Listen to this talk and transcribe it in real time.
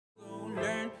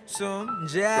some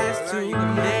jazz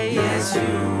today. Yes,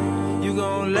 you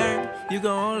gon' learn, you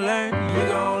gon' learn, you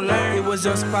gon' learn. It was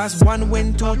just past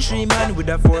 1, 2, 3 man with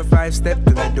a 4, 5 step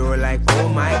to the door like, oh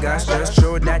my gosh, just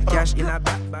throw that cash in a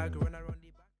backpack, run around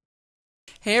the back.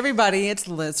 Hey everybody, it's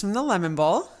Liz from the Lemon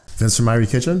Bowl. Vince from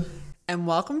Irie Kitchen. And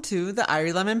welcome to the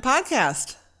Irie Lemon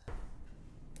Podcast.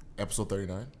 Episode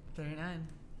 39. 39.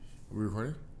 Are we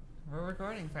recording? We're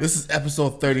recording. Friend. This is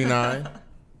episode 39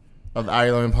 of the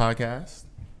Irie Lemon Podcast.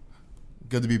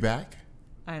 Good to be back.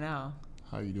 I know.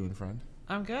 How are you doing, friend?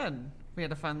 I'm good. We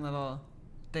had a fun little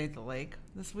day at the lake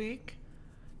this week.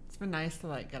 It's been nice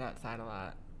to get outside a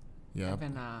lot. Yeah.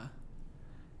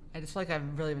 I just feel like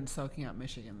I've really been soaking up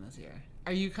Michigan this year.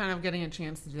 Are you kind of getting a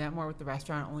chance to do that more with the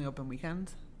restaurant only open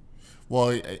weekends?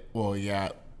 Well,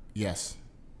 yeah, yes.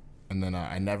 And then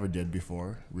I never did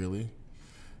before, really.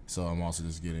 So I'm also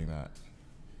just getting that.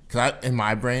 Because in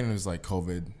my brain, it was like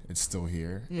COVID, it's still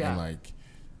here. Yeah. And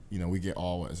we get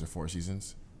all, 4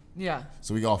 seasons? Yeah.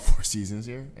 So we got all 4 seasons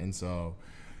here. And so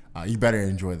you better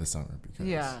enjoy the summer because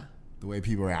the way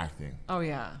people are acting. Oh,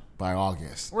 yeah. By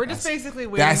August. We're just basically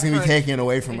waiting that's going to be taken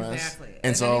away from us. Exactly.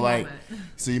 And so, moment.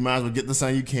 so you might as well get the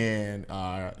sun you can.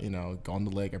 Go on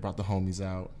the lake. I brought the homies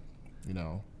out.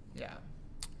 Yeah.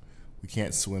 We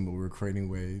can't swim, but we're creating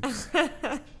waves.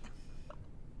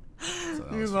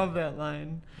 You love that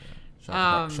line.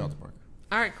 Yeah. Shout out to Park.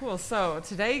 All right, cool. So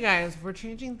today, guys, we're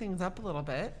changing things up a little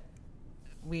bit.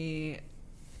 We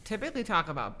typically talk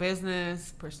about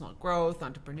business, personal growth,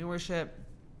 entrepreneurship,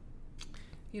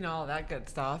 all that good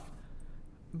stuff.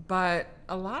 But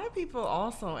a lot of people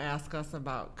also ask us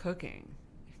about cooking.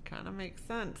 It kind of makes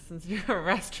sense since you're a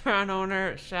restaurant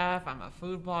owner, a chef, I'm a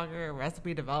food blogger, a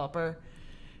recipe developer.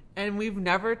 And we've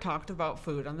never talked about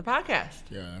food on the podcast.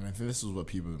 Yeah, I think this is what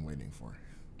people have been waiting for.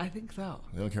 I think so.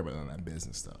 They don't care about none of that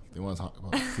business stuff. They want to talk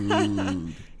about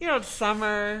food. It's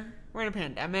summer. We're in a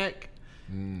pandemic.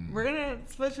 We're going to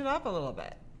switch it up a little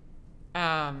bit.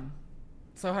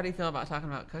 So how do you feel about talking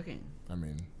about cooking? I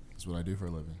mean, it's what I do for a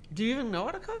living. Do you even know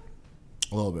how to cook?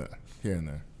 A little bit, here and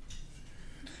there.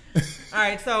 All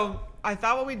right, so I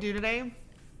thought what we'd do today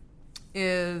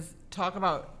is talk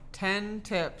about 10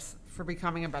 tips for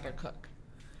becoming a better cook.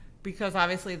 Because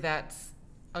obviously that's,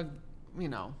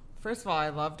 first of all, I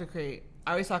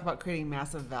always talk about creating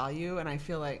massive value, and I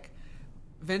feel like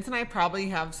Vince and I probably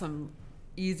have some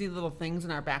easy little things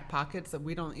in our back pockets that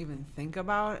we don't even think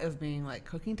about as being like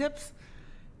cooking tips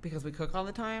because we cook all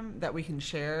the time that we can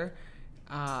share.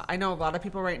 I know a lot of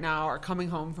people right now are coming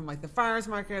home from the farmer's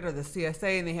market or the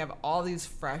CSA, and they have all these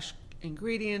fresh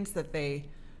ingredients that they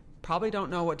probably don't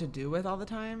know what to do with all the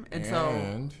time. And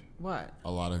so what? A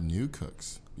lot of new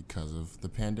cooks because of the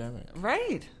pandemic.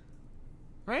 Right.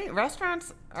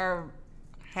 Restaurants are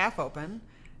half open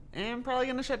and probably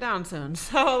going to shut down soon.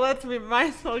 So we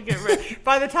might as well get ready.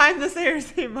 By the time this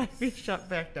airs, they might be shut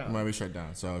back down. Might be shut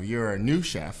down. So if you're a new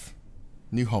chef,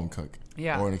 new home cook,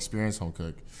 or an experienced home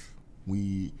cook,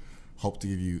 we hope to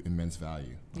give you immense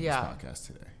value on this podcast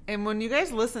today. And when you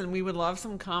guys listen, we would love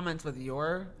some comments with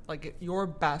your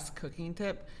best cooking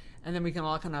tip. And then we can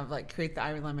all kind of create the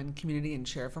Irie Lemon community and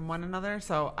share from one another.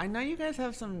 So I know you guys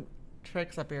have some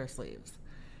tricks up your sleeves.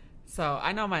 So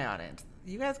I know my audience.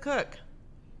 You guys cook.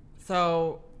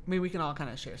 So maybe we can all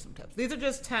kind of share some tips. These are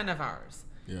just 10 of ours.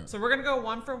 Yeah. So we're going to go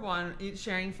 1 for 1, each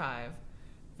sharing 5.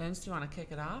 Vince, do you want to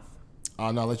kick it off? No,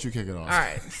 I'll let you kick it off. All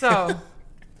right. So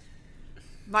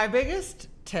my biggest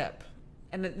tip,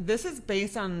 and this is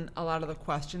based on a lot of the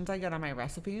questions I get on my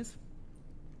recipes,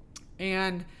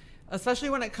 and especially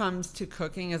when it comes to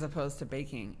cooking as opposed to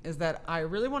baking, is that I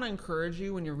really want to encourage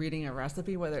you when you're reading a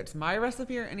recipe, whether it's my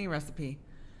recipe or any recipe,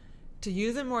 to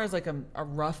use it more as a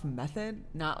rough method,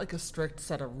 not a strict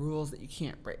set of rules that you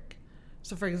can't break.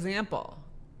 So for example,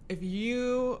 if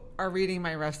you are reading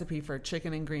my recipe for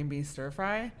chicken and green bean stir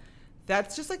fry,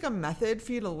 that's just a method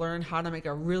for you to learn how to make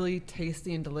a really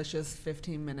tasty and delicious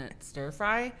 15-minute stir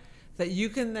fry that you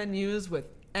can then use with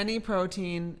any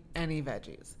protein, any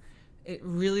veggies. It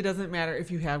really doesn't matter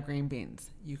if you have green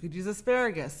beans. You could use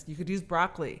asparagus. You could use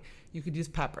broccoli. You could use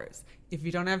peppers. If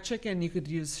you don't have chicken, you could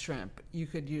use shrimp. You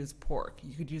could use pork.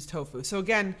 You could use tofu. So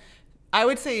again, I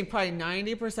would say probably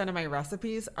 90% of my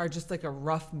recipes are just a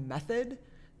rough method.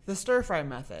 The stir fry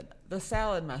method, the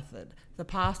salad method, the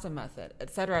pasta method,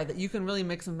 etc., that you can really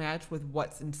mix and match with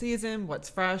what's in season,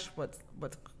 what's fresh, what's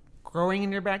growing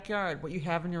in your backyard, what you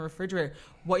have in your refrigerator,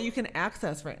 what you can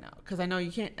access right now. Because I know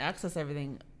you can't access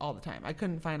everything all the time. I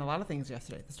couldn't find a lot of things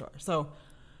yesterday at the store. So,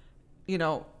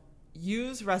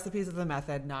 use recipes as a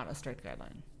method, not a strict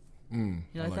guideline.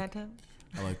 You like that, Tim?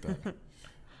 I like that.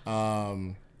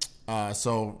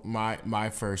 So my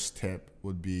first tip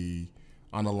would be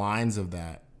on the lines of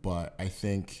that, but I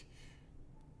think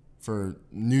for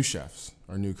new chefs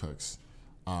or new cooks,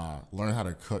 learn how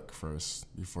to cook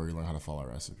first before you learn how to follow a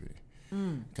recipe.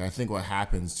 I think what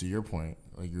happens, to your point,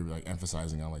 like you're like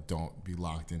emphasizing on, like, don't be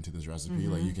locked into this recipe.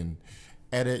 Like, you can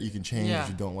edit, you can change if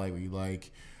you don't like what you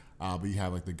like, but you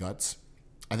have like the guts.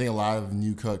 I think a lot of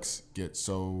new cooks get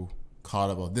so caught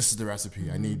up, oh, this is the recipe.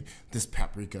 I need this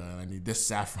paprika. I need this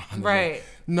saffron. Right.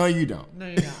 No, you don't. No,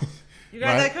 you don't. You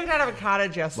guys, I cooked out of a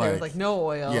cottage yesterday with like no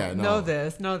oil, no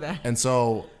this, no that. And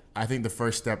so I think the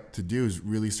first step to do is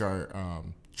really start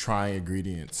trying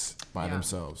ingredients by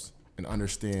themselves and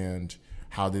understand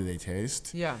how do they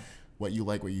taste. Yeah. What you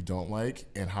like, what you don't like,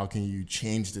 and how can you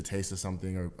change the taste of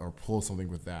something or pull something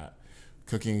with that.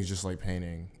 Cooking is just like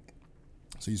painting.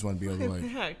 So you just want to be able to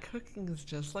like... Yeah, cooking is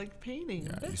just like painting.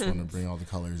 Yeah, you just want to bring all the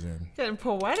colors in. Getting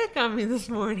poetic on me this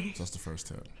morning. So that's the first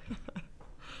tip.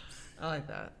 I like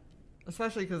that.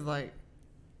 Especially because, like,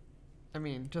 I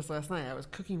mean, just last night I was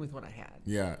cooking with what I had.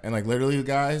 Yeah, and like literally,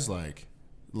 guys, like,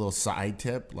 little side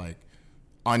tip, like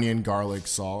onion, garlic,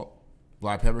 salt,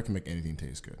 black pepper can make anything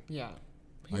taste good. Yeah.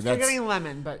 Like You're getting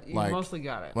lemon, but you mostly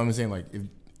got it. What I'm saying, like, if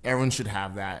everyone should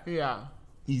have that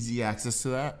easy access to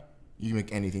that, you can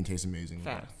make anything taste amazing.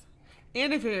 Fast.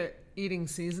 And if you're eating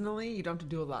seasonally, you don't have to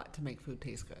do a lot to make food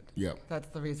taste good. Yep. That's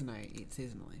the reason I eat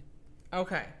seasonally.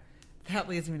 Okay. That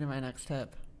leads me to my next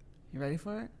tip. You ready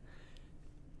for it?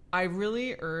 I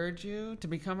really urge you to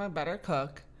become a better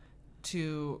cook,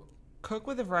 to cook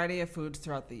with a variety of foods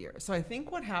throughout the year. So I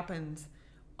think what happens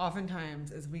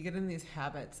oftentimes is we get in these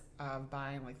habits of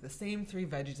buying like the same 3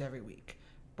 veggies every week.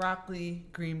 Broccoli,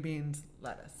 green beans,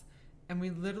 lettuce. And we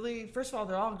literally, first of all,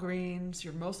 they're all greens.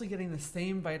 You're mostly getting the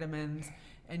same vitamins.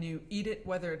 And you eat it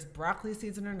whether it's broccoli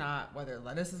season or not, whether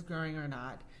lettuce is growing or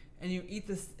not. And you eat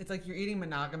this, it's like you're eating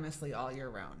monogamously all year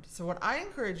round. So what I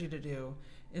encourage you to do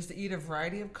is to eat a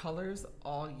variety of colors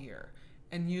all year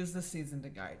and use the season to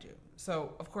guide you.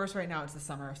 So, of course, right now it's the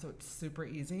summer, so it's super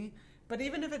easy. But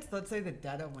even if it's, let's say, the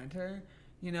dead of winter,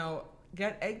 you know,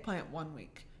 get eggplant one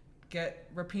week,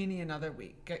 get rapini another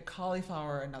week, get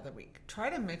cauliflower another week. Try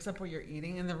to mix up what you're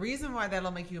eating. And the reason why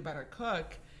that'll make you a better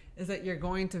cook is that you're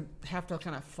going to have to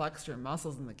kind of flex your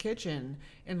muscles in the kitchen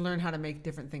and learn how to make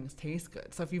different things taste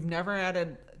good. So if you've never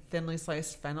added thinly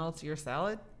sliced fennel to your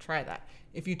salad, try that.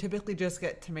 If you typically just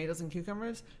get tomatoes and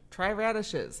cucumbers, try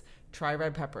radishes, try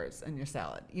red peppers in your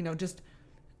salad. You know, just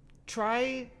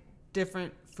try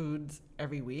different foods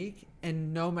every week,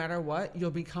 and no matter what,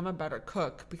 you'll become a better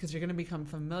cook because you're going to become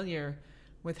familiar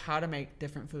with how to make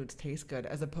different foods taste good,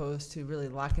 as opposed to really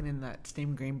locking in that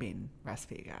steamed green bean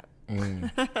recipe you got.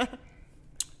 I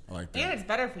like that. And it's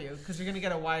better for you because you're going to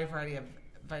get a wide variety of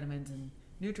vitamins and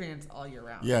nutrients all year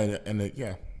round. Yeah, and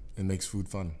it makes food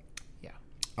fun.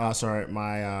 Yeah. Sorry,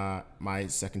 my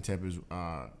second tip is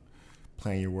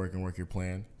plan your work and work your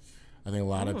plan. I think a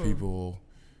lot of people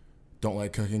don't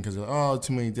like cooking because they're like, oh,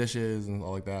 too many dishes and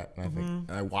all like that. And I think,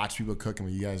 and I watch people cook, and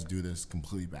you guys do this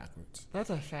completely backwards.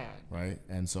 That's a fact. Right?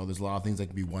 And so there's a lot of things that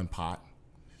can be one pot,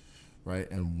 right,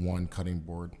 and one cutting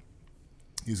board.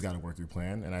 You just got to work your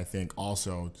plan. And I think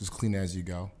also just clean as you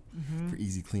go for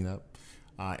easy cleanup.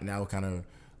 And that will kind of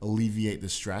alleviate the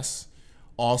stress.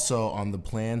 Also, on the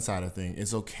plan side of things,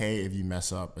 it's okay if you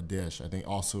mess up a dish. I think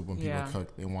also when people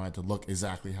cook, they want it to look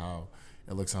exactly how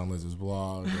it looks on Liz's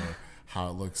blog or how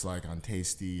it looks like on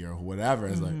Tasty or whatever.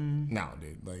 It's like, no,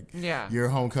 dude. Like, your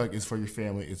home cook is for your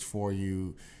family. It's for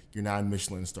you. You're not a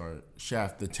Michelin star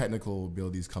chef. The technical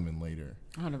abilities come in later.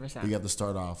 100%. But you have to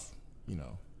start off, you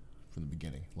know, from the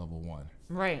beginning, level 1.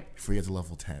 Right. Before you get to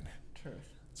level 10. Truth.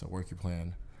 So work your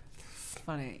plan.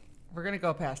 Funny. We're going to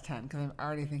go past 10 because I'm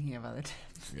already thinking of other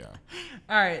tips. Yeah.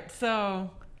 All right.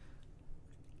 So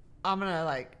I'm going to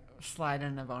like slide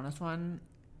in a bonus one.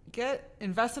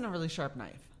 Invest in a really sharp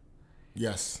knife.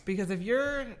 Yes. Because if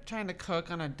you're trying to cook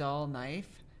on a dull knife,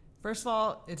 first of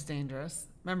all, it's dangerous.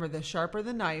 Remember, the sharper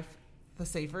the knife, the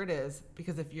safer it is.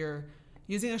 Because if you're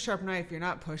using a sharp knife, you're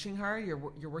not pushing hard.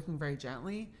 You're working very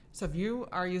gently. So if you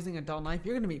are using a dull knife,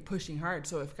 you're going to be pushing hard.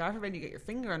 So if, God forbid, you get your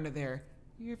finger under there,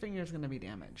 your finger is going to be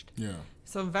damaged. Yeah.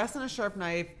 So invest in a sharp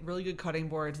knife, really good cutting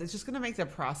boards. It's just going to make the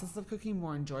process of cooking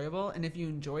more enjoyable. And if you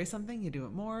enjoy something, you do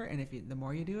it more. And the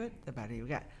more you do it, the better you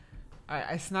get. All right,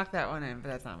 I snuck that one in, but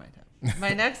that's not my tip.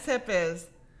 My next tip is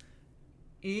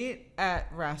eat at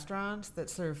restaurants that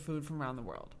serve food from around the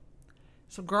world.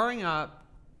 So growing up,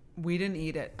 we didn't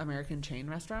eat at American chain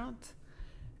restaurants.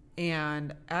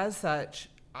 And as such,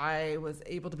 I was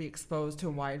able to be exposed to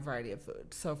a wide variety of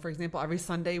food. So, for example, every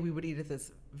Sunday we would eat at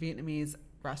this Vietnamese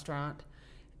restaurant.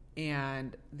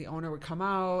 and the owner would come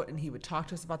out and he would talk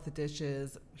to us about the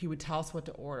dishes. He would tell us what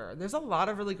to order. There's a lot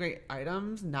of really great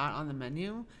items not on the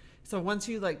menu. So once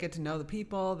you like get to know the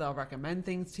people, they'll recommend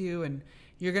things to you, and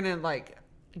you're going to like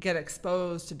get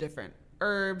exposed to different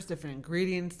herbs, different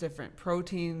ingredients, different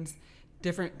proteins,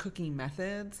 different cooking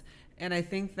methods. And I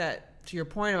think that to your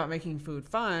point about making food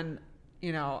fun,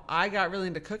 you know, I got really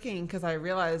into cooking because I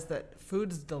realized that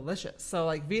food is delicious. So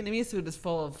like Vietnamese food is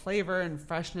full of flavor and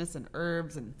freshness and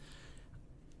herbs, and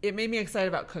it made me excited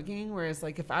about cooking. Whereas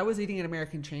like if I was eating at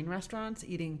American chain restaurants,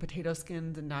 eating potato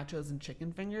skins and nachos and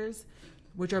chicken fingers,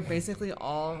 which are basically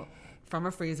all from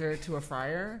a freezer to a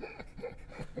fryer,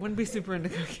 wouldn't be super into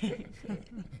cooking.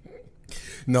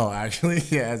 No, actually,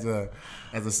 yeah, as a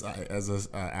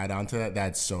add on to that,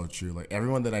 that's so true. Like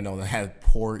everyone that I know that had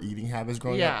poor eating habits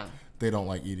growing up, they don't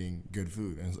like eating good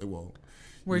food. And it's like, well,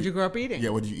 where'd you grow up eating? Yeah,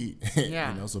 what'd you eat?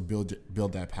 Yeah, you know, so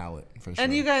build that palate for sure.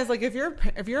 And you guys, like, if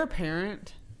you're a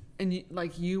parent and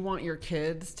you want your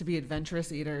kids to be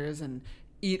adventurous eaters and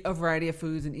eat a variety of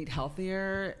foods and eat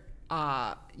healthier,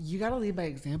 you got to lead by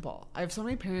example. I have so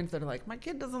many parents that are like, my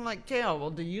kid doesn't like kale. Well,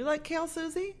 do you like kale,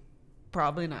 Susie?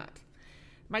 Probably not.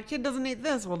 My kid doesn't eat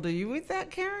this. Well, do you eat that,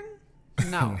 Karen?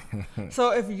 No.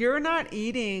 So if you're not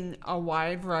eating a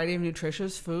wide variety of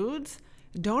nutritious foods,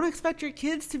 don't expect your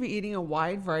kids to be eating a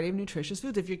wide variety of nutritious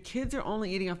foods. If your kids are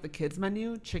only eating off the kids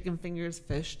menu, chicken fingers,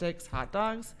 fish sticks, hot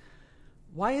dogs,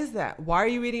 why is that? Why are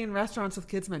you eating in restaurants with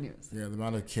kids menus? Yeah, the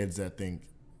amount of kids that think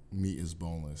meat is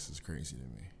boneless is crazy to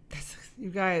me. You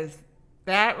guys,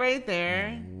 that right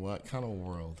there. What kind of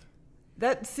world?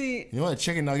 You know what a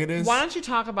chicken nugget is? Why don't you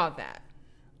talk about that?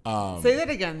 Say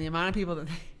that again. The amount of people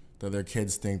that their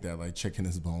kids think that like chicken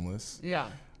is boneless. Yeah.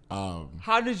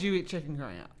 How did you eat chicken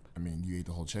growing up? I mean, you ate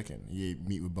the whole chicken. You ate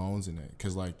meat with bones in it,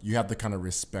 because like you have to kind of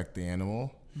respect the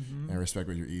animal and respect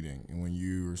what you're eating. And when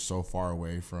you're so far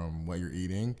away from what you're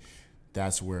eating,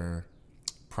 that's where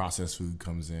processed food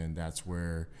comes in. That's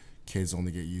where kids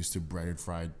only get used to breaded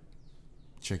fried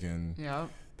chicken. Yeah.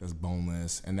 That's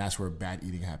boneless, and that's where bad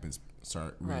eating habits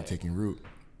start really taking root,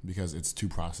 because it's too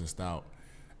processed out.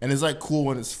 And it's like cool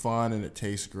when it's fun and it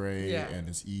tastes great and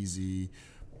it's easy,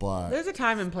 but there's a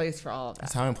time and place for all of that. There's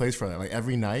a time and place for that. Like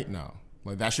every night, no.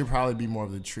 Like that should probably be more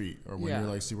of the treat, or when you're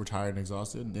like super tired and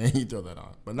exhausted, then you throw that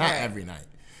on. But not every night.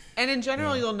 And in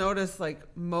general, you'll notice like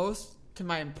most, to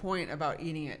my point about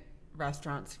eating at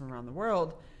restaurants from around the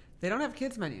world, they don't have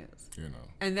kids menus. You know.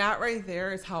 And that right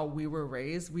there is how we were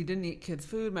raised. We didn't eat kids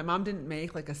food. My mom didn't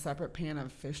make like a separate pan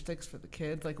of fish sticks for the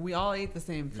kids. Like we all ate the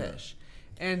same fish.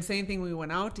 And same thing, we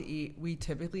went out to eat, we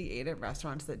typically ate at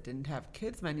restaurants that didn't have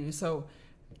kids menus. So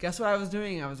guess what I was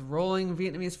doing? I was rolling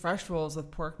Vietnamese fresh rolls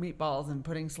with pork meatballs and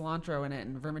putting cilantro in it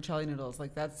and vermicelli noodles.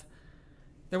 Like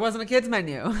there wasn't a kids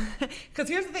menu. Because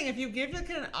here's the thing, if you give your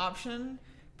kid an option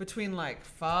between like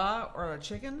pho or a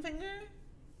chicken finger,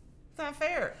 it's not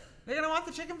fair. They're going to want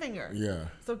the chicken finger. Yeah.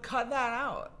 So cut that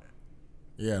out.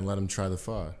 Yeah, and let them try the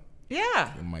pho.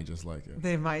 Yeah. They might just like it.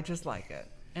 They might just like it.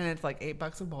 And it's like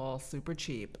 $8 a bowl, super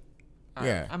cheap.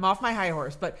 I'm off my high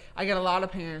horse, but I get a lot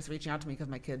of parents reaching out to me because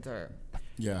my kids are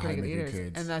pretty good eaters.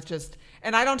 Kids. And that's just,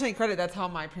 and I don't take credit. That's how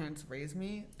my parents raised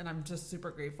me, and I'm just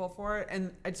super grateful for it.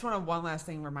 And I just want to one last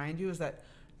thing remind you is that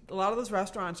a lot of those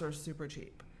restaurants are super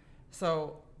cheap.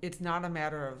 So it's not a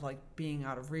matter of like being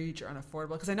out of reach or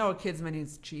unaffordable, because I know a kid's menu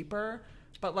is cheaper,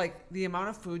 but like the amount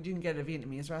of food you can get at a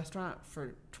Vietnamese restaurant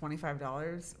for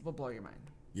 $25 will blow your mind.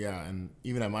 Yeah, and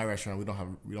even at my restaurant,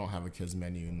 we don't have a kids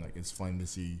menu, and like it's fun to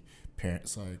see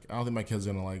parents like, I don't think my kids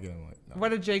are gonna like it. I'm like, no. What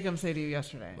did Jacob say to you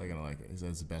yesterday? They're gonna like it. He said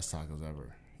it's the best tacos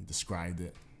ever. He described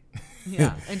it.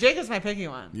 Yeah, and Jacob's my picky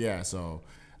one. Yeah, so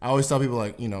I always tell people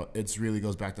like, you know, it's really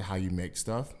goes back to how you make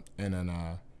stuff, and then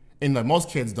and like most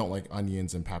kids don't like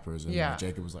onions and peppers, and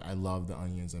Jacob was like, I love the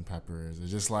onions and peppers.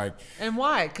 It's just like, and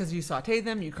why? Because you saute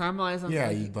them, you caramelize them. Yeah,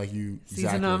 you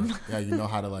season them. Yeah, you know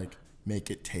how to like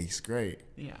make it taste great.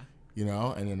 Yeah. You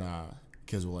know, and then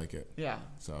kids will like it. Yeah.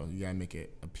 So you gotta make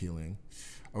it appealing.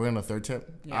 Are we on the third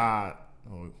tip? Yeah.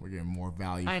 We're getting more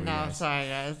value. I know. Guys. Sorry,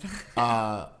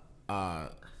 guys.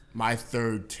 My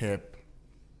third tip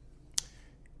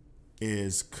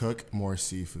is cook more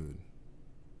seafood.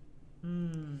 I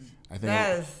think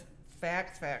that is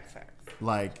facts.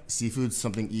 Like seafood's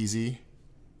something easy.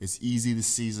 It's easy to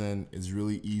season. It's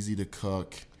really easy to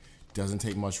cook. Doesn't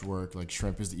take much work. Like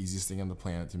shrimp is the easiest thing on the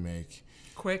planet to make.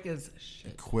 Quick as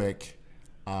shit. Quick.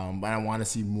 But I want to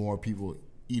see more people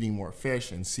eating more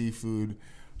fish and seafood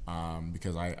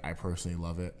because I personally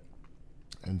love it.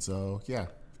 And so, yeah.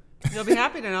 You'll be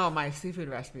happy to know my seafood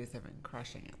recipes have been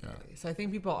crushing it. Really. So I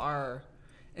think people are,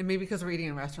 and maybe because we're eating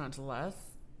in restaurants less.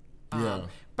 But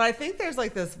I think there's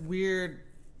like this weird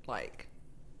like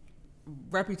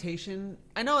reputation.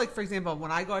 I know, like, for example,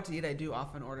 when I go out to eat, I do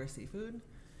often order seafood,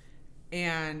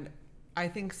 and I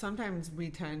think sometimes we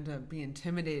tend to be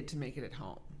intimidated to make it at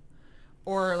home.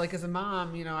 Or like as a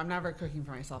mom, you know, I'm never cooking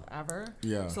for myself ever.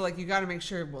 Yeah. So like you got to make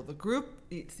sure, well, the group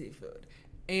eats seafood,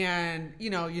 and you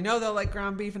know they'll like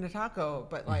ground beef and a taco,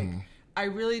 but like I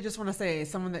really just want to say,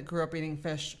 someone that grew up eating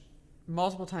fish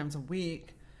multiple times a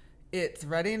week, it's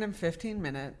ready in 15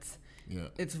 minutes. Yeah.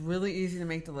 It's really easy to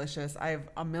make delicious. I have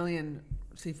a million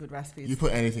seafood recipes. You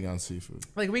put anything on seafood.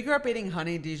 Like we grew up eating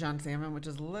honey Dijon salmon, which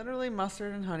is literally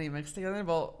mustard and honey mixed together in a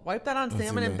bowl. Wipe that on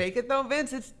salmon and bake it though,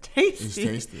 Vince. It's tasty. It's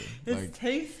tasty. It's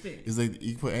tasty. It's like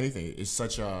you can put anything. It's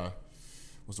such a,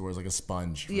 what's the word? It's like a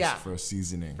sponge for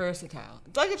seasoning. Versatile.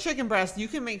 It's like a chicken breast. You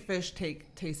can make fish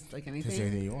taste like anything. Taste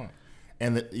anything you want.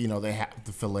 And they have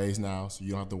the fillets now, so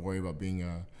you don't have to worry about being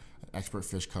an expert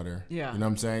fish cutter. Yeah. You know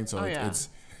what I'm saying? So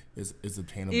it's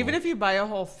obtainable. Even if you buy a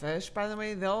whole fish, by the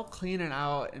way, they'll clean it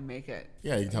out and make it.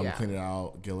 Yeah, you can tell them to clean it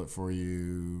out, gill it for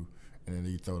you, and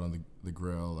then you throw it on the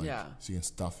grill. Like, so you can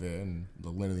stuff it, and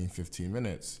literally in 15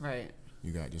 minutes, right,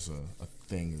 you got just a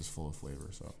thing that's full of flavor.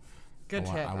 So good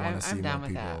tip. I want to see more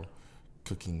people that.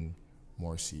 cooking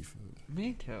more seafood.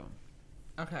 Me too.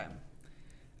 Okay,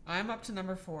 I'm up to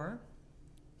number 4.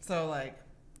 So like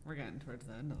we're getting towards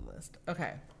the end of the list.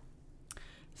 Okay.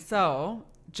 So,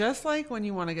 just like when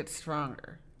you want to get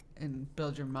stronger and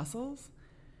build your muscles,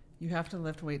 you have to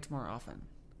lift weights more often.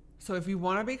 So, if you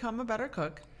want to become a better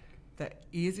cook, the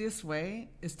easiest way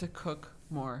is to cook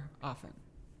more often.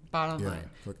 Bottom line.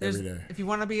 Cook every day. If you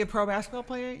want to be a pro basketball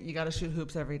player, you got to shoot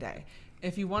hoops every day.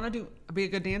 If you want to be a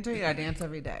good dancer, you got to dance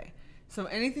every day. So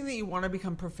anything that you want to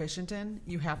become proficient in,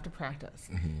 you have to practice.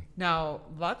 Mm-hmm. Now,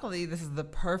 luckily, this is the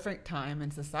perfect time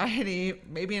in society,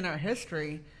 maybe in our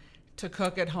history, to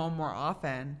cook at home more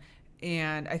often.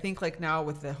 And I think like now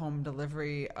with the home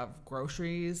delivery of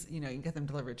groceries, you can get them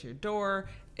delivered to your door.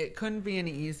 It couldn't be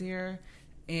any easier.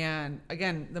 And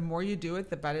again, the more you do it,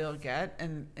 the better you'll get.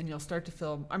 And you'll start to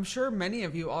feel, I'm sure many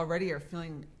of you already are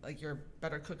feeling like you're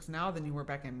better cooks now than you were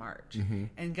back in March. Mm-hmm.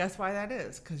 And guess why that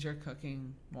is? Because you're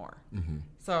cooking more. Mm-hmm.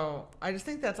 So I just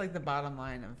think that's like the bottom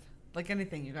line of like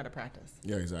anything, you got to practice.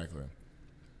 Yeah, exactly.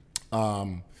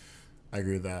 I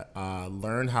agree with that.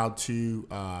 Learn how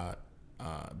to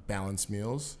balance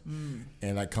meals.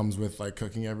 And that comes with like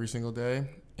cooking every single day.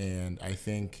 And I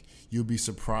think you'll be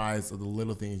surprised of the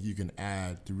little things you can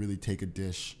add to really take a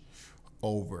dish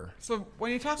over. So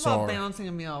when you talk about balancing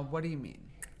a meal, what do you mean?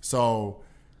 So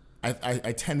I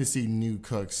tend to see new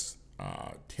cooks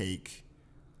take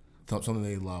something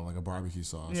they love, like a barbecue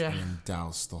sauce, and then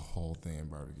douse the whole thing in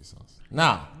barbecue sauce.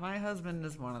 Now, my husband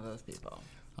is one of those people.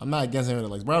 I'm not against anyone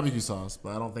that likes barbecue sauce,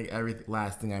 but I don't think every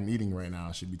last thing I'm eating right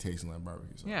now should be tasting like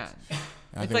barbecue sauce. Yeah.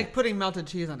 It's like putting melted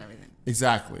cheese on everything.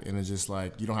 Exactly. And it's just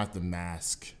like, you don't have to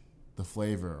mask the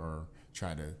flavor or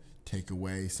try to take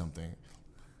away something.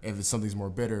 If it's something's more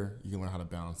bitter, you can learn how to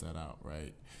balance that out,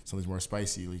 right? Something's more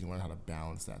spicy, you can learn how to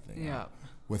balance that thing out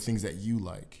with things that you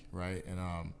like, right?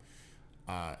 And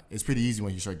it's pretty easy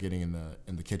when you start getting in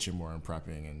the kitchen more and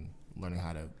prepping and learning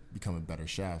how to become a better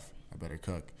chef, a better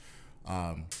cook.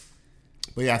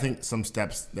 But yeah, I think some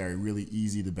steps that are really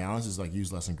easy to balance is like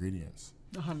use less ingredients.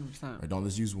 100%. Right? Don't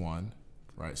just use one,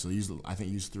 right? So use 3.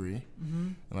 Mm-hmm.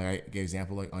 And like I gave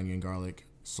example, like onion, garlic,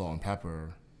 salt, and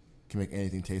pepper can make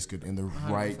anything taste good in the 100%.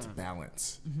 Right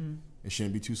balance. Mm-hmm. It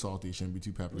shouldn't be too salty. It shouldn't be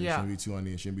too peppery. It shouldn't be too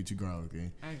onion. It shouldn't be too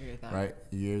garlicky. I agree with that. Right?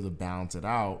 You're able to balance it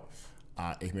out.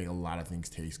 It can make a lot of things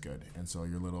taste good. And so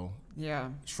your little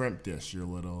shrimp dish, your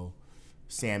little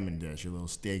salmon dish, your little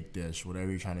steak dish, whatever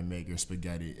you're trying to make, your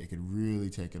spaghetti, it could really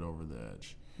take it over the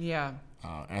edge. Yeah.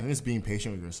 And I think it's being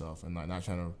patient with yourself and not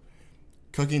trying to.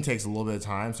 Cooking takes a little bit of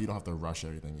time, so you don't have to rush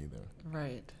everything either.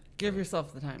 Right. Give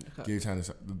yourself the time to cook. Give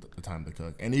yourself the time to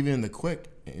cook. And even in the quick,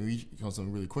 and you want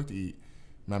something really quick to eat,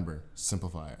 remember,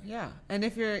 simplify it. Yeah. And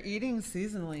if you're eating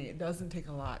seasonally, it doesn't take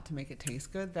a lot to make it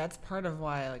taste good. That's part of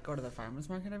why I go to the farmer's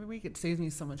market every week. It saves me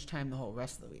so much time the whole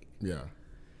rest of the week. Yeah.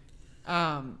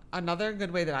 Another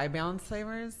good way that I balance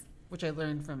flavors, which I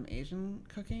learned from Asian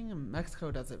cooking, and Mexico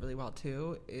does it really well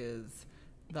too, is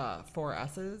the 4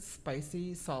 S's: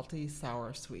 spicy, salty,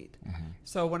 sour, sweet. Mm-hmm.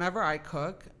 So whenever I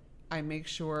cook, I make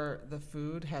sure the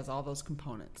food has all those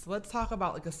components. So let's talk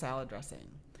about like a salad dressing.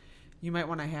 You might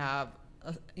want to have,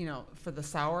 for the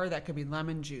sour, that could be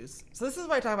lemon juice. So this is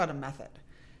why I talk about a method.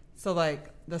 So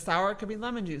like the sour could be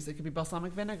lemon juice. It could be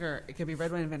balsamic vinegar. It could be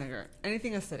red wine vinegar.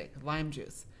 Anything acidic, lime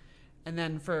juice. And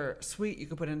then for sweet, you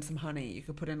could put in some honey. You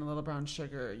could put in a little brown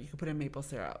sugar. You could put in maple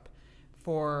syrup.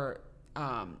 For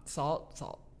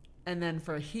salt. And then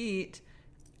for heat,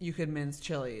 You could mince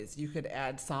chilies. You could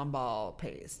add sambal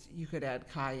paste. You could add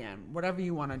cayenne. Whatever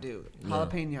you want to do.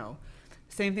 Jalapeno.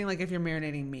 Same thing like if you're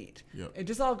marinating meat. Yep. It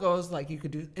just all goes like you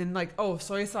could do. And like,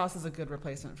 soy sauce is a good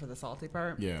replacement for the salty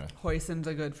part. Yeah. Hoisin's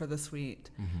are good for the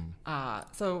sweet.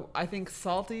 So I think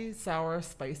salty, sour,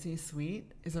 spicy,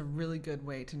 sweet is a really good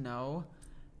way to know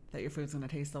that your food's going to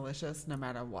taste delicious no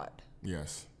matter what.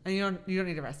 Yes. And you don't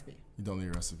need a recipe. You don't need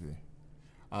a recipe.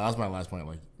 That was my last point,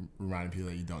 like reminding people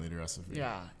that you don't need a recipe.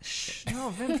 Yeah. Shh.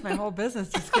 No, Vince, my whole business.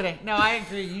 Just kidding. No, I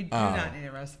agree. You do not need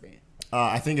a recipe.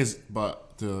 I think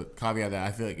but to caveat that,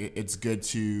 I feel like it's good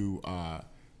to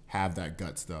have that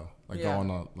guts though. Like go on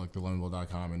the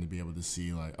lemonbowl.com and to be able to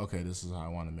see like, okay, this is how I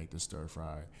want to make this stir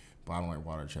fry. But I don't like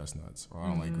water chestnuts, or I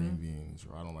don't like green beans,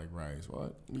 or I don't like rice.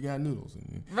 Well, you got noodles.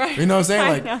 Right. You know what I'm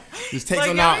saying? Like, just take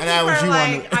some out and add what you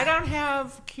want. I don't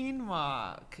have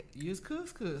quinoa. Use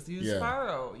couscous. Use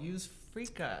farro. Use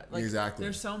frica. Like, exactly.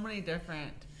 There's so many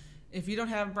different. If you don't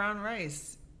have brown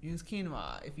rice, use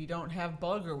quinoa. If you don't have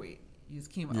bulgur wheat, use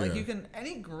quinoa. Yeah. Like you can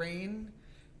any grain.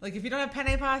 Like if you don't have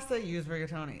penne pasta, use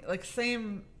rigatoni. Like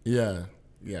same. Yeah.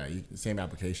 Same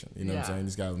application. You know what I'm saying? You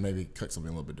just gotta maybe cook something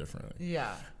a little bit differently.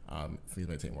 Yeah. Things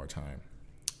may take more time.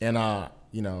 And,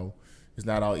 it's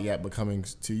not out yet, but coming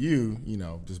to you,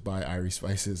 just buy Irie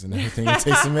spices and everything. It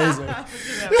tastes amazing.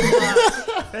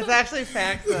 That's actually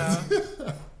fact,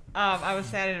 though. I was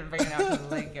sad I didn't bring it out to the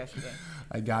link yesterday.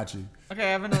 I got you. Okay,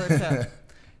 I have another tip.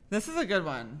 This is a good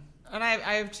one. And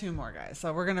I have 2 more, guys.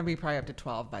 So we're going to be probably up to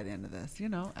 12 by the end of this.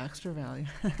 Extra value.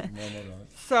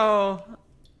 So,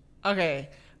 okay.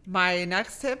 My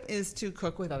next tip is to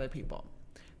cook with other people.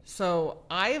 So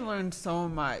I have learned so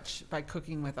much by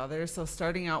cooking with others. So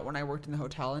starting out when I worked in the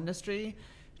hotel industry,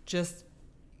 just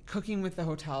cooking with the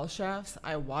hotel chefs,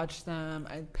 I watched them.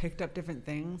 I picked up different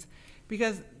things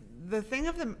because the thing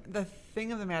of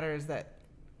the matter is that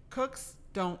cooks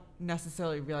don't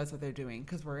necessarily realize what they're doing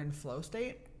because we're in flow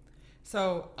state.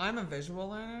 So I'm a visual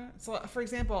learner. So for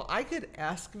example, I could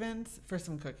ask Vince for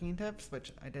some cooking tips,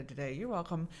 which I did today. You're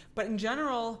welcome. But in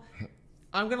general,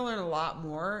 I'm going to learn a lot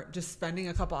more just spending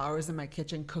a couple hours in my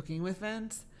kitchen cooking with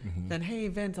Vince than, hey,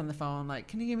 Vince, on the phone, like,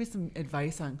 can you give me some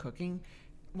advice on cooking?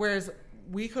 Whereas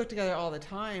we cook together all the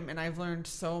time, and I've learned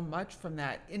so much from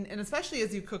that. And especially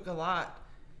as you cook a lot,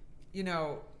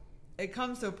 it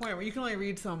comes to a point where you can only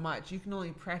read so much. You can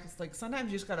only practice. Like,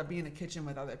 sometimes you just got to be in the kitchen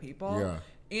with other people. Yeah.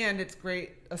 And it's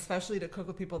great, especially to cook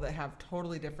with people that have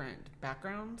totally different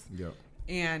backgrounds. Yep.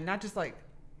 And not just like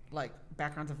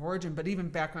backgrounds of origin, but even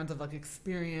backgrounds of like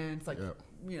experience, like,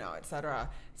 et cetera.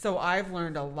 So I've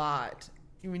learned a lot.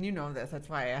 I mean, you know this, that's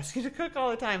why I ask you to cook all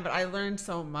the time, but I learned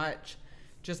so much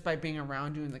just by being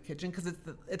around you in the kitchen. Cause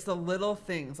it's the little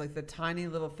things, like the tiny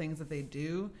little things that they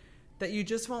do that you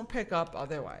just won't pick up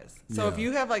otherwise. So if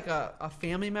you have like a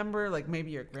family member, like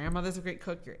maybe your grandmother's a great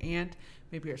cook, your aunt,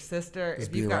 maybe your sister, just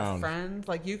if you've got friends,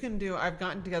 like you can do, I've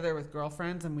gotten together with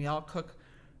girlfriends and we all cook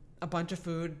a bunch of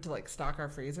food to like stock our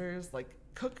freezers. Like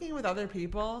cooking with other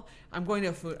people. I'm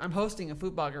hosting a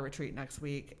food blogger retreat next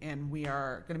week, and we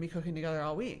are going to be cooking together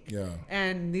all week. Yeah.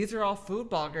 And these are all food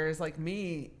bloggers like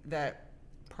me that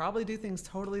probably do things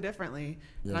totally differently,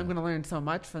 and I'm going to learn so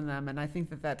much from them. And I think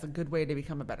that that's a good way to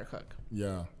become a better cook.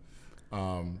 Yeah.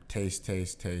 Taste,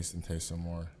 and taste some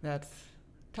more.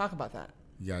 Talk about that.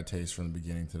 You got to taste from the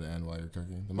beginning to the end while you're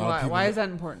cooking. Why is that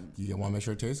important? You want to make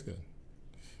sure it tastes good.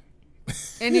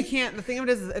 And you can't, the thing of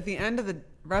it is at the end of the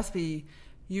recipe,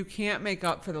 you can't make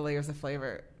up for the layers of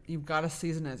flavor. You've got to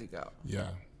season as you go. Yeah.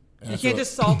 And you can't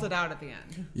just salt it out at the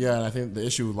end. Yeah, and I think the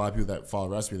issue with a lot of people that follow a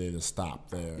recipe, they just stop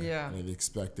there. Yeah. And they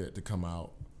expect it to come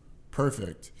out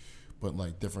perfect, but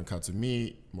like different cuts of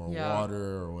meat, more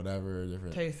water or whatever.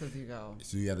 Different taste as you go.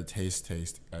 So you got to taste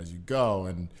as you go.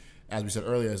 And as we said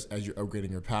earlier, as you're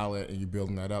upgrading your palate and you're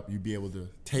building that up, you'll be able to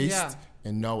taste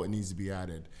and know what needs to be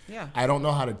added. Yeah. I don't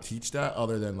know how to teach that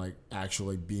other than like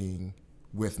actually being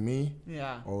with me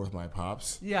or with my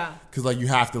pops. Yeah. Because like you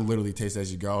have to literally taste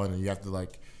as you go, and then you have to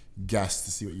like guess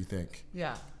to see what you think.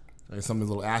 Yeah. Like something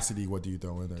a little acidy, what do you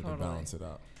throw in there to balance it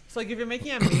out? So like if you're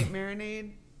making a meat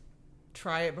marinade,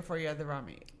 try it before you add the raw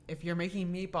meat. If you're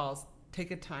making meatballs,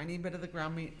 take a tiny bit of the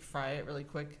ground meat, fry it really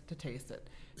quick to taste it.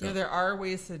 You know, there are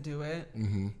ways to do it,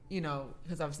 you know,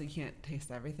 because obviously you can't taste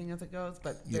everything as it goes,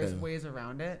 but there's ways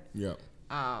around it. Yeah.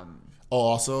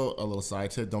 Also, a little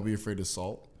side tip, don't be afraid of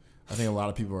salt. I think a lot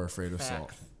of people are afraid of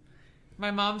salt.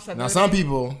 My mom said now, some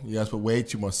people, you guys put way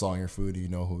too much salt in your food, and you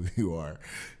know who you are.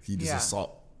 You're just a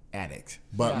salt addict.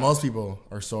 But most people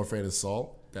are so afraid of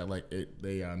salt that like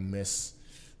they miss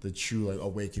the true like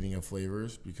awakening of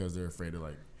flavors because they're afraid of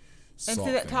like salt.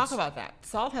 And talk about that.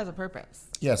 Salt has a purpose.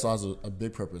 Yeah, salt has a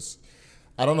big purpose.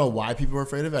 I don't know why people are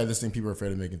afraid of it. I just think people are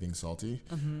afraid of making things salty.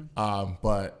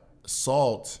 But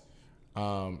salt, I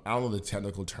don't know the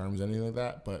technical terms, anything like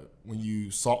that. But when you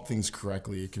salt things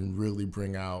correctly, it can really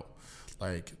bring out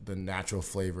like the natural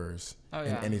flavors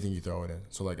in anything you throw it in.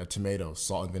 So like a tomato,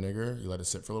 salt and vinegar, you let it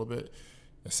sit for a little bit.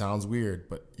 It sounds weird,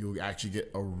 but you'll actually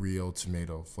get a real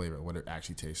tomato flavor, what it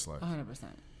actually tastes like. 100%.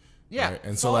 Yeah, right?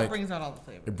 And salt so like brings out all the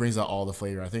flavor. It brings out all the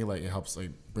flavor. I think like it helps like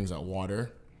brings out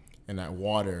water, and that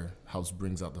water helps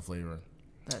brings out the flavor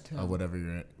That too. of whatever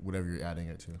you're adding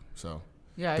it to. So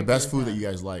Yeah, the best food that you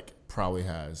guys like probably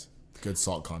has good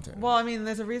salt content. Well, I mean,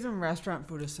 there's a reason restaurant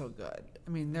food is so good. I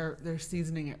mean, they're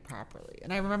seasoning it properly,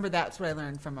 and I remember that's what I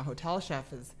learned from a hotel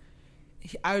chef is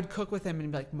I would cook with him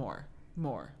and be like more,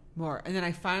 and then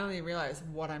I finally realized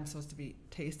what I'm supposed to be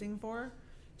tasting for.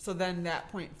 So then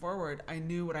that point forward, I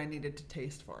knew what I needed to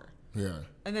taste for. Yeah.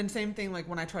 And then same thing like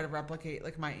when I try to replicate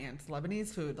like my aunt's Lebanese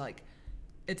food, like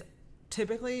it's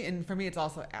typically, and for me it's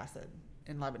also acid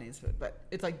in Lebanese food, but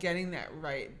it's like getting that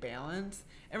right balance.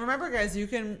 And remember guys, you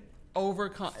can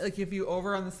like if you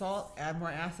over on the salt, add more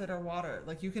acid or water.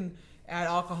 Like you can add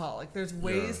alcohol. Like there's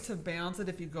ways to balance it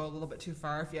if you go a little bit too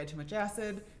far. If you add too much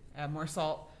acid, add more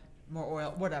salt, more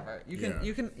oil, whatever. You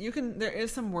can there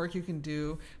is some work you can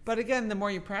do. But again, the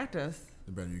more you practice,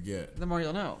 The better you get. the more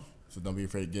you'll know. So don't be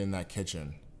afraid to get in that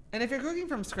kitchen. And if you're cooking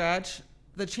from scratch,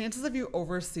 the chances of you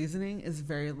over seasoning is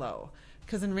very low.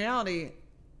 Because in reality,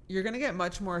 you're going to get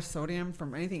much more sodium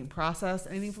from anything processed,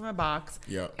 anything from a box,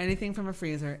 anything from a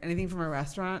freezer, anything from a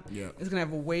restaurant. Is going to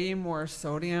have way more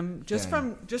sodium just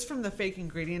from the fake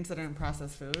ingredients that are in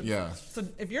processed food. Yeah. So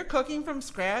if you're cooking from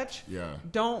scratch,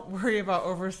 don't worry about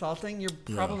over salting. You're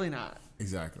probably not.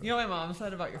 Exactly. You know what my mom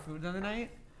said about your food the other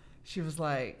night? She was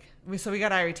like, we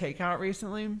got Irie takeout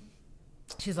recently.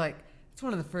 She's like, it's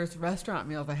one of the first restaurant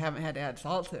meals I haven't had to add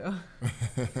salt to.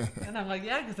 And I'm like,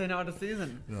 yeah, because I know how to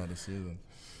season. You know how to season.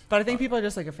 But I think people are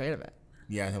just like afraid of it.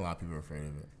 Yeah, I think a lot of people are afraid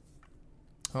of it.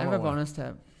 I have a bonus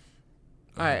tip.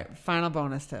 All right, final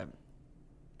bonus tip.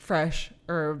 Fresh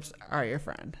herbs are your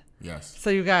friend. Yes. So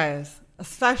you guys,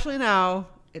 especially now,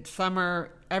 it's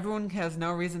summer. Everyone has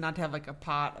no reason not to have like a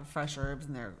pot of fresh herbs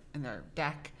in their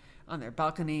deck, on their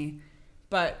balcony.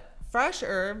 But fresh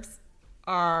herbs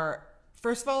are,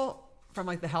 first of all, from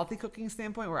like the healthy cooking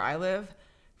standpoint where I live,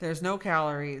 there's no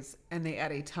calories and they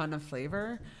add a ton of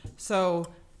flavor. So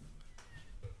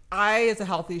I, as a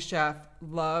healthy chef,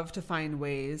 love to find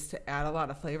ways to add a lot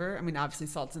of flavor. I mean, obviously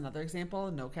salt's another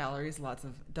example. No calories,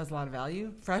 does a lot of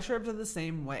value. Fresh herbs are the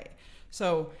same way.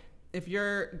 So if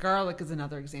your garlic is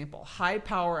another example, high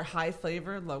power, high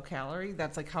flavor, low calorie.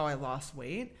 That's like how I lost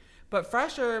weight. But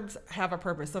fresh herbs have a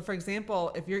purpose. So for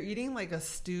example, if you're eating like a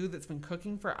stew that's been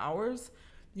cooking for hours,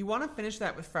 you want to finish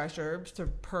that with fresh herbs to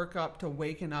perk up, to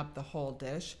waken up the whole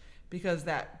dish, because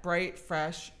that bright,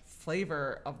 fresh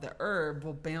flavor of the herb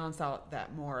will balance out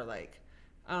that more like,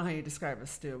 I don't know how you describe a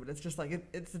stew, but it's just like,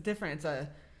 it's a different,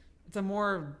 it's a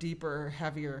more deeper,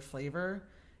 heavier flavor.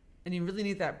 And you really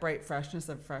need that bright freshness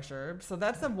of fresh herbs. So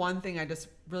that's the one thing I just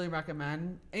really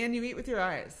recommend. And you eat with your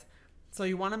eyes. So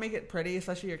you want to make it pretty,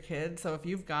 especially your kids. So if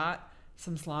you've got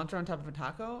some cilantro on top of a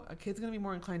taco, a kid's going to be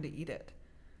more inclined to eat it.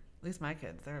 At least my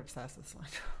kids, they're obsessed with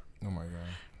cilantro. Oh my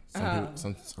God.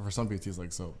 For some people, it tastes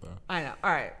like soap, though. I know.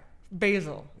 All right.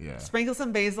 Basil. Yeah. Sprinkle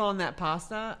some basil on that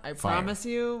pasta. I promise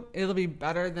you, it'll be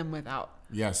better than without.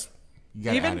 Yes.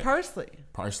 Even parsley.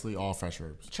 Parsley, all fresh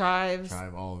herbs. Chives.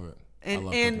 All of it.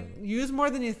 And use more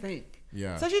than you think.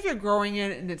 Yeah. Especially if you're growing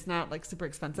it and it's not like super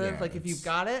expensive. Yeah, like if you've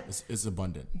got it. It's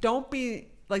abundant. Don't be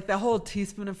like the whole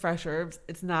teaspoon of fresh herbs.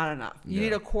 It's not enough. You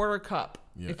need a quarter cup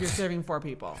if you're serving 4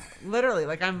 people. Literally,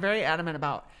 like I'm very adamant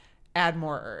about add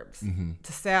more herbs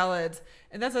to salads.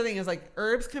 And that's the thing is like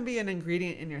herbs can be an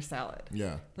ingredient in your salad.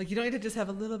 Yeah. Like you don't need to just have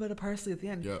a little bit of parsley at the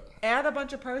end. Yep. Add a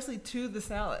bunch of parsley to the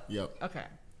salad. Yep. Okay.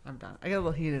 I'm done. I get a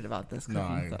little heated about this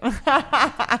cooking. No,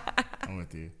 I'm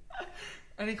with you.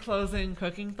 Any closing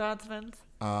cooking thoughts, Vince?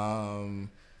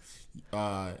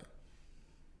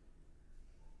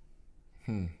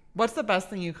 What's the best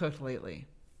thing you cooked lately?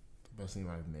 The best thing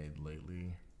I've made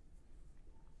lately.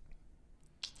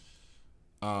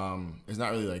 It's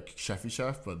not really like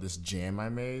chef, but this jam I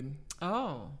made.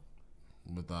 Oh.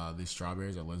 With these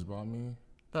strawberries that Liz brought me.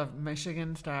 The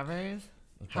Michigan strawberries?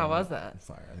 How was that?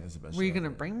 Fire. I think it's the best. Were you going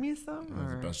to bring me some? It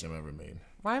was the best jam I ever made.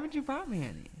 Why haven't you brought me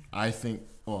any? I think,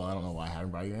 well, I don't know why I haven't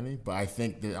brought you any, but I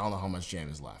think that I don't know how much jam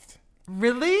is left.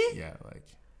 Really? Yeah, like,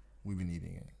 we've been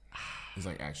eating it. It's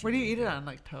like actually. What do you eat it on?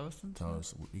 Like toast and stuff?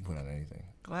 Toast. You can put it on anything.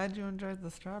 Glad you enjoyed the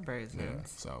strawberries, Vince. Yeah,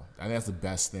 so I think that's the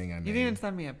best thing I made. You didn't even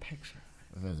send me a picture.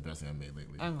 That's the best thing I made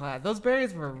lately. I'm glad. Those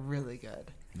berries were really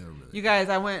good. They're really You guys,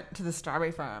 I went to the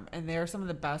strawberry farm, and they're some of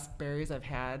the best berries I've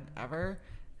had ever.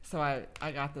 So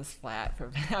I got this flat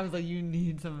for. I was like, you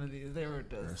need some of these. They're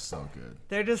so good.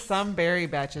 They're just some berry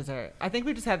batches. I think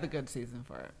we just had the good season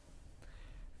for it.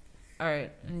 All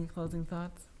right. Any closing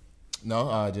thoughts?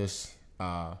 No, just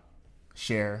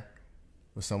share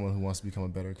with someone who wants to become a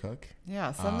better cook.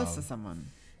 Yeah, send this to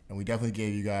someone. And we definitely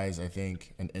gave you guys, I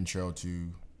think, an intro to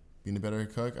being a better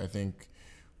cook. I think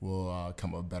we'll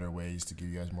come up with better ways to give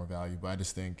you guys more value. But I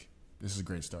just think this is a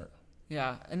great start.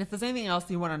 Yeah, and if there's anything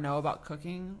else you want to know about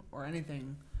cooking or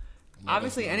anything,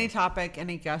 obviously any topic,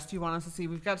 any guest you want us to see,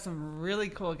 we've got some really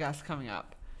cool guests coming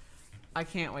up. I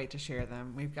can't wait to share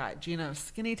them. We've got Gina of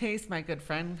Skinny Taste, my good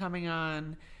friend, coming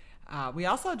on. We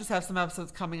also just have some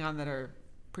episodes coming on that are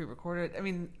pre-recorded. I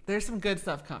mean, there's some good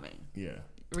stuff coming. Yeah.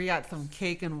 We got some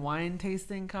cake and wine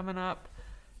tasting coming up.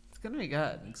 It's going to be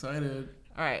good. I'm excited.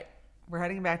 All right. We're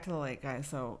heading back to the lake, guys.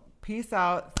 So peace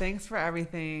out. Thanks for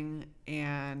everything.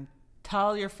 And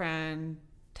tell your friend.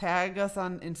 Tag us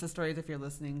on Insta stories if you're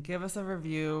listening. Give us a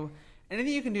review.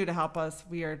 Anything you can do to help us.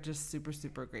 We are just super,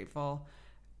 super grateful.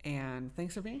 And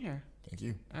thanks for being here. Thank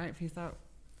you. All right. Peace out.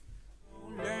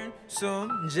 Learn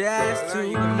some jazz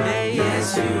today.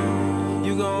 Yes,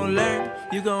 you gon' learn,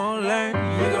 you gon' learn,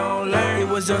 you gon' learn. It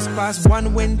was just past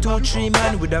 1, 2, 3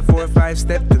 man with a 4, 5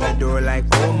 step to the door like,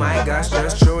 oh my gosh,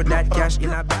 just throw that cash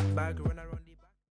in a back bag. Run around.